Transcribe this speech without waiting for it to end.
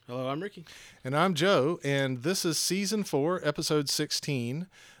I'm Ricky. And I'm Joe, and this is Season 4, Episode 16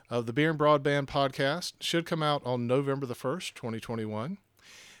 of the Beer and Broadband podcast. Should come out on November the 1st, 2021.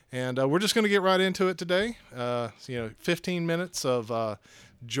 And we're just going to get right into it today. 15 minutes of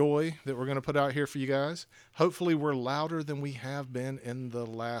joy that we're going to put out here for you guys. Hopefully we're louder than we have been in the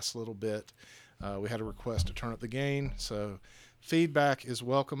last little bit. We had a request to turn up the gain, so feedback is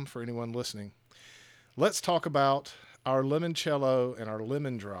welcome for anyone listening. Let's talk about our limoncello and our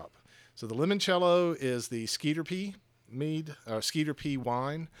lemon drop. So the limoncello is the Skeeter Pea Mead, Skeeter Pea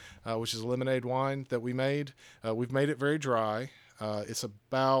wine, which is a lemonade wine that we made. We've made it very dry. It's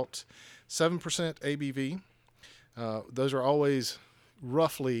about 7% ABV. Those are always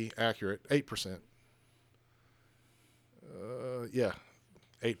roughly accurate. 8%.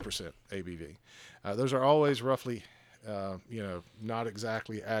 8% ABV. Those are always roughly, not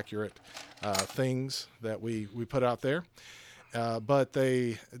exactly accurate things that we put out there. But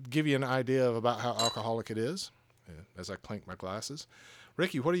they give you an idea of about how alcoholic it is, as I clink my glasses.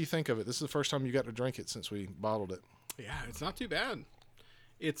 Ricky, what do you think of it? This is the first time you got to drink it since we bottled it. Yeah, it's not too bad.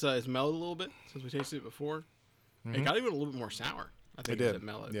 It's mellowed a little bit since we tasted it before. Mm-hmm. It got even a little bit more sour. I think it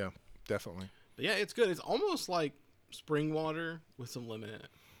mellowed. Yeah, definitely. But yeah, it's good. It's almost like spring water with some lemon in it.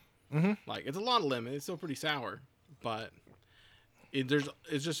 Mm-hmm. Like, it's a lot of lemon. It's still pretty sour, but it's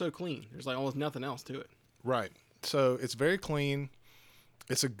just so clean. There's like almost nothing else to it. Right. So it's very clean.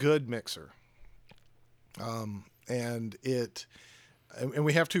 It's a good mixer. And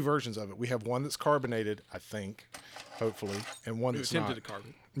we have two versions of it. We have one that's carbonated, I think, hopefully, and one that's not. We attempted to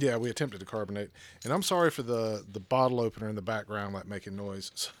carbonate. Yeah, we attempted to carbonate. And I'm sorry for the bottle opener in the background, like making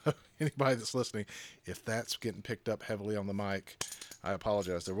noise. So anybody that's listening, if that's getting picked up heavily on the mic, I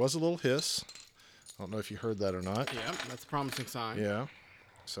apologize. There was a little hiss. I don't know if you heard that or not. Yeah, that's a promising sign. Yeah.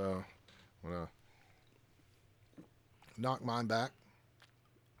 So I'm going to knock mine back.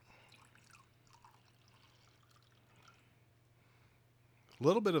 A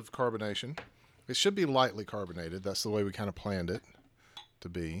little bit of carbonation. It should be lightly carbonated. That's the way we kind of planned it to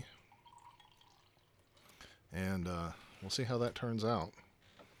be. And we'll see how that turns out.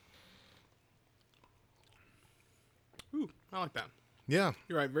 Ooh, I like that. Yeah.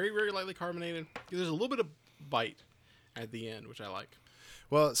 You're right. Very, very lightly carbonated. There's a little bit of bite at the end, which I like.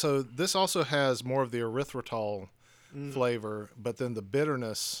 Well, so this also has more of the erythritol flavor, but then the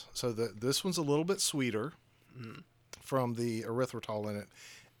bitterness. So this one's a little bit sweeter from the erythritol in it.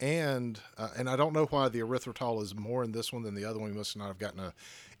 And I don't know why the erythritol is more in this one than the other one. We must not have gotten a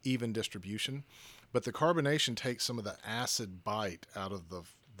even distribution. But the carbonation takes some of the acid bite out of the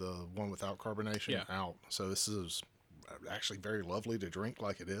one without carbonation out. So this is actually very lovely to drink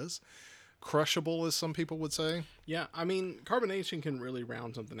like it is. Crushable, as some people would say. Yeah, I mean, carbonation can really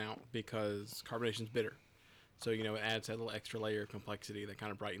round something out because carbonation's bitter. So, it adds that little extra layer of complexity that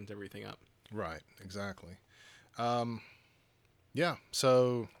kind of brightens everything up. Right, exactly. Yeah,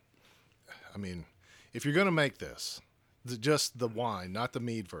 so, I mean, if you're going to make this, just the wine, not the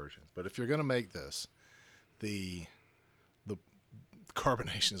mead version, but if you're going to make this, the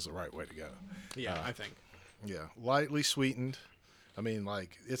carbonation is the right way to go. Yeah, I think. Yeah, lightly sweetened. I mean,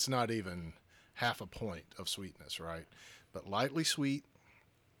 like, it's not even half a point of sweetness, right? But lightly sweet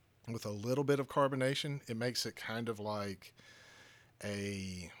with a little bit of carbonation, it makes it kind of like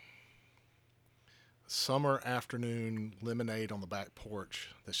a summer afternoon lemonade on the back porch.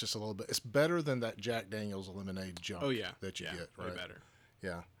 That's just a little bit. It's better than that Jack Daniel's lemonade junk that you get, right? Way better.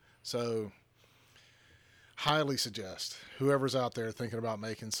 Yeah. So highly suggest whoever's out there thinking about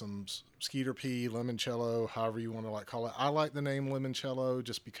making some Skeeter Pea, limoncello, however you want to call it. I like the name limoncello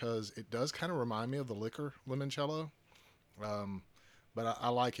just because it does kind of remind me of the liquor limoncello. But I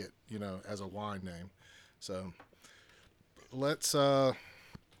like it, as a wine name. So let's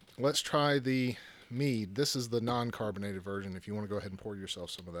try the mead. This is the non-carbonated version. If you want to go ahead and pour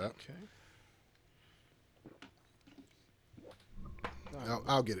yourself some of that. Okay.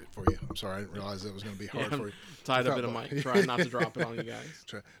 I'll get it for you. I'm sorry, I didn't realize it was going to be hard for you. Tied up in a mic. Try not to drop it on you guys.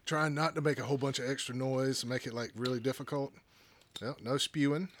 Trying not to make a whole bunch of extra noise, make it like really difficult. Well, no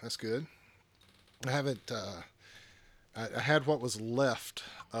spewing. That's good. I haven't. I had what was left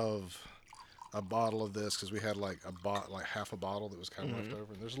of a bottle of this because we had like half a bottle that was kind of left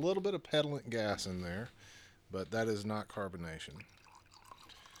over. And there's a little bit of petulant gas in there, but that is not carbonation.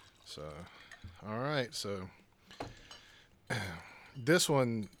 So, all right. So this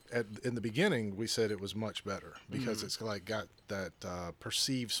one in the beginning we said it was much better because it's like got that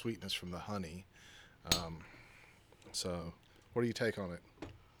perceived sweetness from the honey. So, what do you take on it?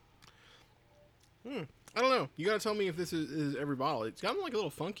 I don't know. You got to tell me if this is every bottle. It's gotten like a little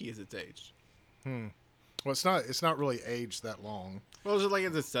funky as it's aged. Well, it's not really aged that long. Well, it's just like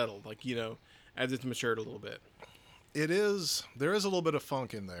as it's settled, like as it's matured a little bit. There is a little bit of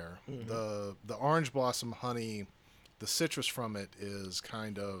funk in there. The orange blossom honey, the citrus from it is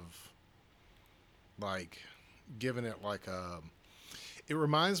kind of like giving it like a. It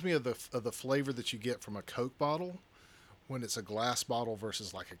reminds me of the flavor that you get from a Coke bottle when it's a glass bottle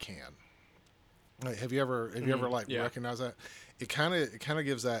versus like a can. Like, have you ever like recognized that? It kind of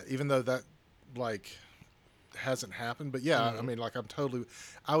gives that, even though that like hasn't happened. But yeah, I mean, like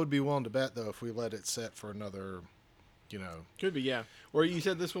I would be willing to bet though if we let it set for another, Could be, yeah. Or you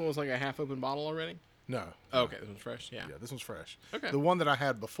said this one was like a half open bottle already? No. Oh, okay, this one's fresh. Yeah. Yeah, this one's fresh. Okay. The one that I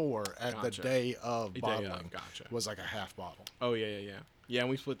had before at the Gotcha. day of A day of, bottling gotcha. was like a half bottle. Oh yeah. Yeah, and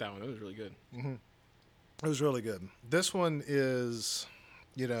we split that one. It was really good. It was really good. This one is,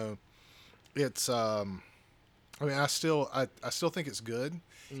 it's. I mean, I still think it's good.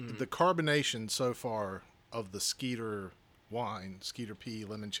 The carbonation so far of the Skeeter wine, Skeeter P,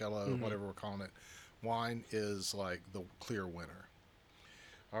 limoncello, whatever we're calling it, wine is like the clear winner.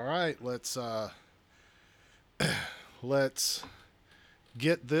 All right, let's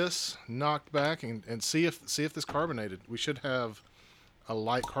get this knocked back and see if this carbonated. We should have a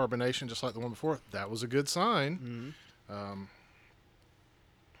light carbonation just like the one before. That was a good sign.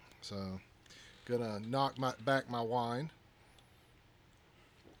 So gonna knock back my wine.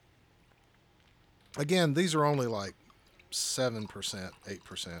 Again, these are only like 7%,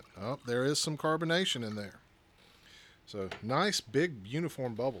 8%. Oh, there is some carbonation in there. So nice, big,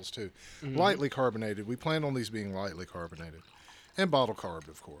 uniform bubbles too. Lightly carbonated. We plan on these being lightly carbonated. And bottle carbed,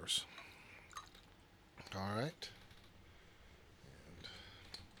 of course. All right.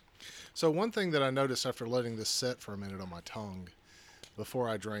 So one thing that I noticed after letting this set for a minute on my tongue, before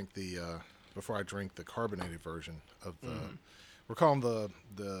I drank the carbonated version of the, we're calling the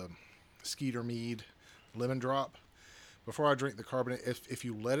Skeeter Mead lemon drop. Before I drink the carbonate, if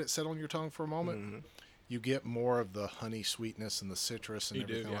you let it sit on your tongue for a moment, you get more of the honey sweetness and the citrus and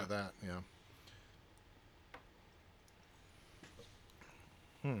everything like that.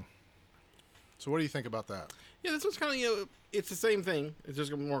 Yeah. So what do you think about that? Yeah, this one's kind of it's the same thing. It's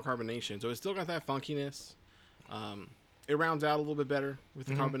just got more carbonation, so it's still got that funkiness. It rounds out a little bit better with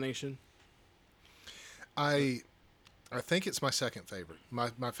the carbonation. I think it's my second favorite.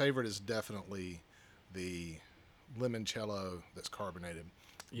 My favorite is definitely the limoncello that's carbonated.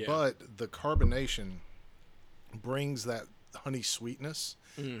 Yeah. But the carbonation brings that honey sweetness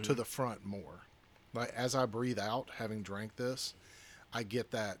to the front more. Like as I breathe out, having drank this, I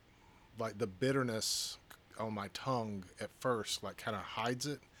get that, like the bitterness on my tongue at first, like kind of hides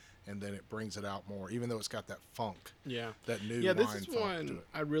it, and then it brings it out more, even though it's got that funk. Yeah. That new wine this is funk one to it.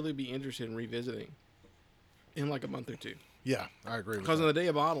 I'd really be interested in revisiting in like a month or two. Yeah, I agree with that. Because on the day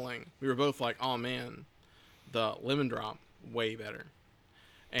of bottling, we were both like, oh man, the lemon drop, way better.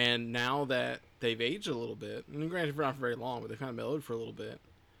 And now that they've aged a little bit, and granted not for very long, but they've kind of mellowed for a little bit,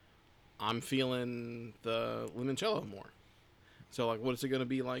 I'm feeling the limoncello more. So like, what is it going to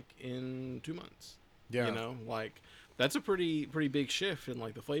be like in 2 months? Yeah. Like that's a pretty big shift in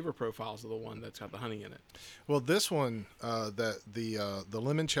like the flavor profiles of the one that's got the honey in it. Well, this one, the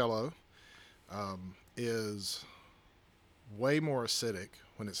limoncello, is way more acidic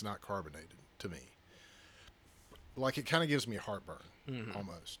when it's not carbonated to me. Like it kind of gives me heartburn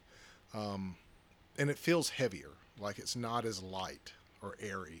almost. And it feels heavier. Like it's not as light or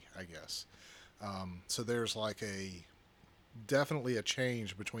airy, I guess. So there's like definitely a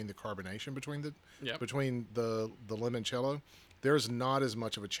change between the carbonation between the limoncello. There's not as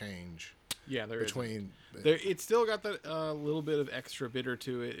much of a change. Yeah, there between it's still got that little bit of extra bitter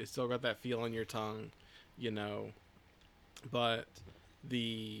to it. It's still got that feel on your tongue, but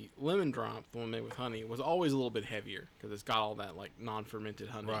the lemon drop, the one made with honey, was always a little bit heavier because it's got all that like non-fermented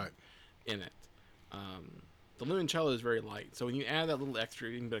honey in it. The limoncello is very light, so when you add that little extra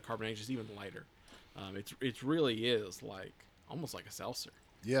even bit of carbonation, it's even lighter. It really is like almost like a seltzer.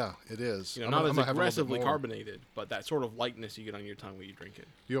 Yeah, it is. Not as aggressively carbonated, but that sort of lightness you get on your tongue when you drink it.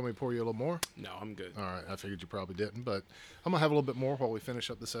 You want me to pour you a little more? No, I'm good. All right, I figured you probably didn't, but I'm gonna have a little bit more while we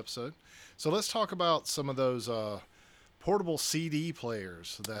finish up this episode. So let's talk about some of those portable CD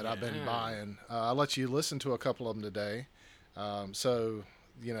players that I've been buying. I'll let you listen to a couple of them today. So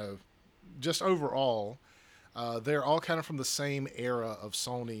just overall, they're all kind of from the same era of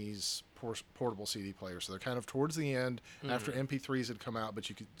Sony's portable CD players. So they're kind of towards the end after MP3s had come out, but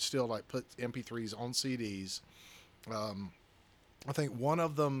you could still like put MP3s on CDs. I think one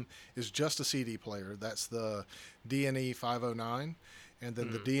of them is just a CD player. That's the DNE 509, and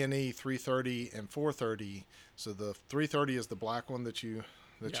then the DNE 330 and 430. So the 330 is the black one that you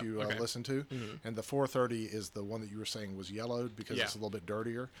that Yeah, you okay. listen to, and the 430 is the one that you were saying was yellowed because Yeah. it's a little bit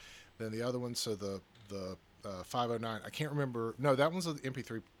dirtier than the other one. So the 509, I can't remember. No, that one's an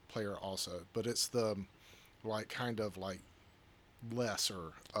MP3 player also, but it's the like kind of like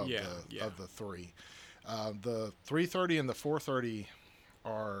lesser of Yeah, the yeah. of the three. The 330 and the 430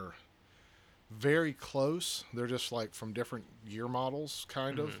 are very close. They're just like from different year models,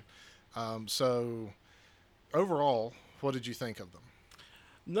 kind of. So overall, what did you think of them?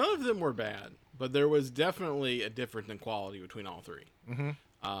 None of them were bad, but there was definitely a difference in quality between all three.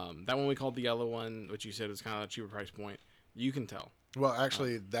 That one we called the yellow one, which you said was kind of a cheaper price point. You can tell. Well,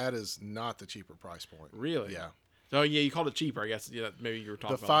 actually, that is not the cheaper price point. Really? Yeah. So yeah, you called it cheaper. I guess yeah, maybe you were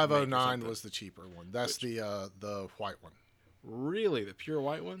talking The about like, make or 509 something. was the cheaper one. That's the white one. Really, the pure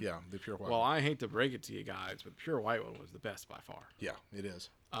white one? Yeah, the pure white Well, one. I hate to break it to you guys, but the pure white one was the best by far. Yeah, it is.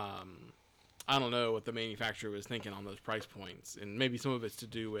 I don't know what the manufacturer was thinking on those price points, and maybe some of it's to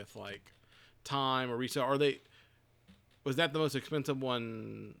do with like time or resale. Was that the most expensive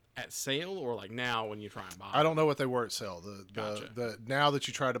one at sale, or like now when you try and buy? I don't know what they were at sale. Gotcha. The now that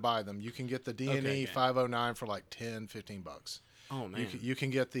you try to buy them, you can get the DNE Okay. 509 for like 10, 15 bucks. Oh man. You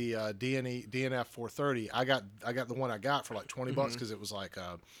can get the DNF 430. I got the one I got for like 20 bucks because it was like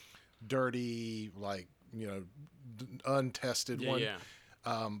a dirty, like, untested one. Yeah.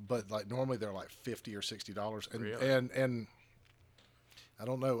 But like normally they're like $50 or $60, and Really? and I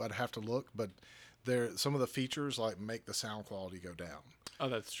don't know. I'd have to look, but some of the features like make the sound quality go down. Oh,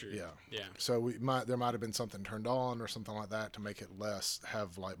 that's true. Yeah. Yeah. So there might have been something turned on or something like that to make it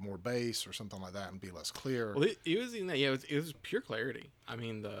have like more bass or something like that and be less clear. Well, it was in that. Yeah, it was pure clarity. I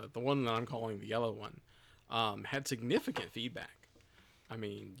mean, the one that I'm calling the yellow one, had significant feedback. I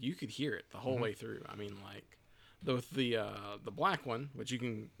mean, you could hear it the whole way through. I mean, like the black one, which you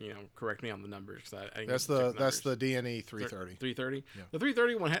can correct me on the numbers because I That's the DNE 330. 330. Yeah. The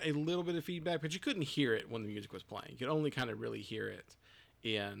 330 one had a little bit of feedback, but you couldn't hear it when the music was playing. You could only kind of really hear it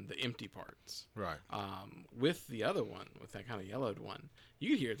in the empty parts. Right. With the other one, with that kind of yellowed one,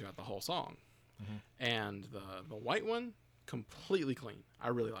 you could hear it throughout the whole song. And the white one, completely clean. I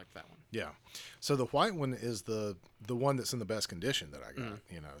really liked that one. Yeah. So the white one is the one that's in the best condition that I got,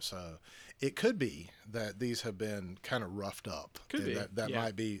 So it could be that these have been kind of roughed up. Could be.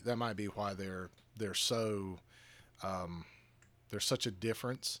 That might be why they're so there's such a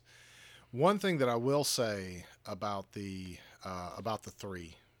difference. One thing that I will say about the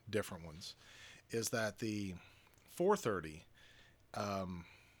three different ones is that the 430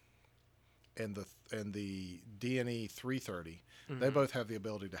 and the DNE 330, they both have the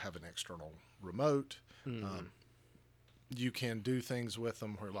ability to have an external remote. You can do things with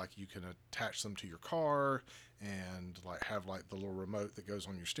them where like you can attach them to your car and like have like the little remote that goes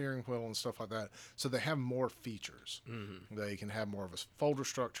on your steering wheel and stuff like that. So they have more features. They can have more of a folder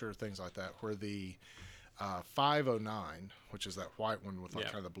structure, things like that. Where the 509, which is that white one with like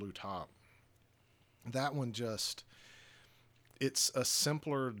kind of the blue top, that one it's a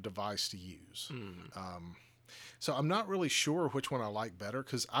simpler device to use. So I'm not really sure which one I like better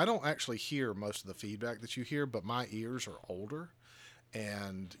because I don't actually hear most of the feedback that you hear, but my ears are older.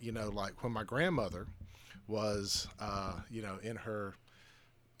 And, like when my grandmother was, in her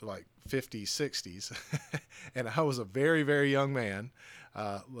like 50s, 60s, and I was a very, very young man,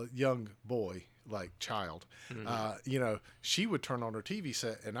 young boy, like child, she would turn on her TV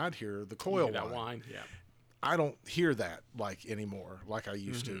set and I'd hear the coil That whine. whine, yeah. I don't hear that like anymore, like I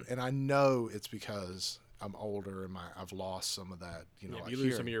used to. And I know it's because I'm older and I've lost some of that, like you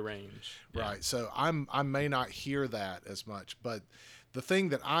lose some of your range. Right. So I may not hear that as much, but the thing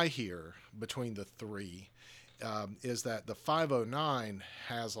that I hear between the three is that the 509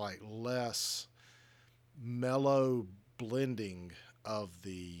 has like less mellow blending of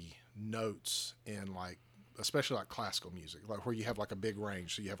the notes in like, especially like classical music, like where you have like a big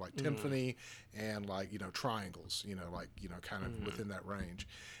range. So you have like timpani and like, triangles, kind of within that range.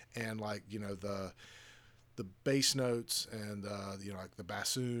 And like, the bass notes and like the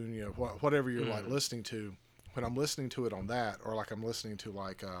bassoon, whatever you're like listening to. When I'm listening to it on that, or like I'm listening to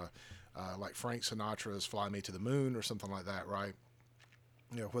like Frank Sinatra's "Fly Me to the Moon" or something like that, right?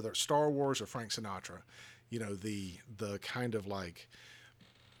 Whether it's Star Wars or Frank Sinatra, the kind of like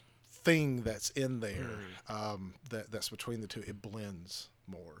thing that's in there that's between the two, it blends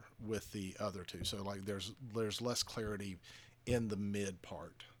more with the other two. So like there's less clarity in the mid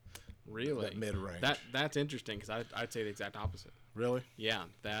part. Really? That mid-range. That's interesting because I'd say the exact opposite. Really? Yeah,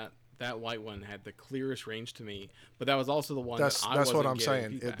 that white one had the clearest range to me, but that was also the one that's that I wasn't what I'm getting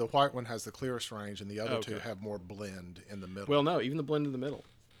saying. feedback. The white one has the clearest range, and the other two Okay. have more blend in the middle. Well, no, even the blend in the middle.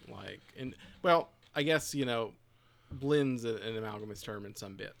 I guess, blends an amalgamous term in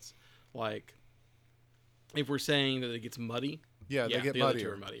some bits. Like, if we're saying that it gets muddy, Yeah, they get the muddier. other two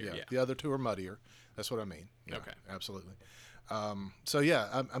are muddier. Yeah. The other two are muddier. That's what I mean. Yeah, Okay. absolutely. So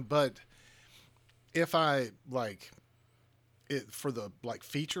yeah, but if I like it for the like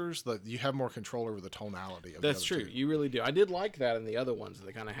features, that you have more control over the tonality of That's the true. other two. You really do. I did like that in the other ones.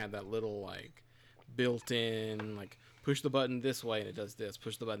 They kind of had that little like built-in like push the button this way and it does this.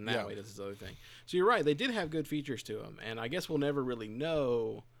 Push the button that way, it does this other thing. So you're right. They did have good features to them, and I guess we'll never really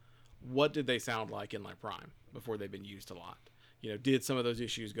know what did they sound like in like Prime before they've been used a lot. Did some of those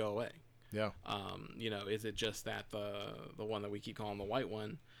issues go away? Yeah. Is it just that the one that we keep calling the white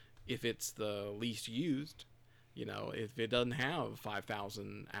one, if it's the least used, if it doesn't have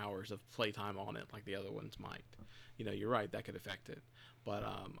 5,000 hours of playtime on it like the other ones might, you're right, that could affect it. But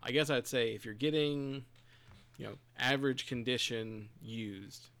I guess I'd say if you're getting, average condition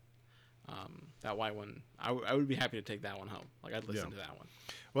used, that white one, I would be happy to take that one home. Like, I'd listen to that one.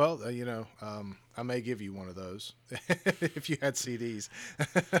 Well, I may give you one of those if you had CDs.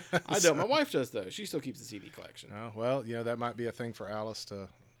 I don't. My wife does, though. She still keeps the CD collection. Oh, well, that might be a thing for Alice to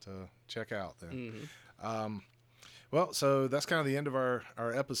check out then. Mm-hmm. Well, so that's kind of the end of our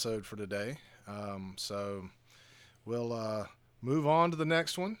episode for today. So we'll move on to the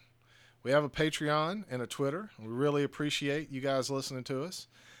next one. We have a Patreon and a Twitter. We really appreciate you guys listening to us.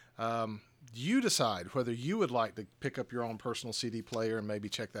 You decide whether you would like to pick up your own personal CD player and maybe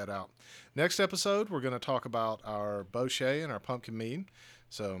check that out. Next episode, we're going to talk about our Bochet and our Pumpkin Mead.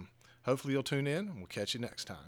 So hopefully you'll tune in, and we'll catch you next time.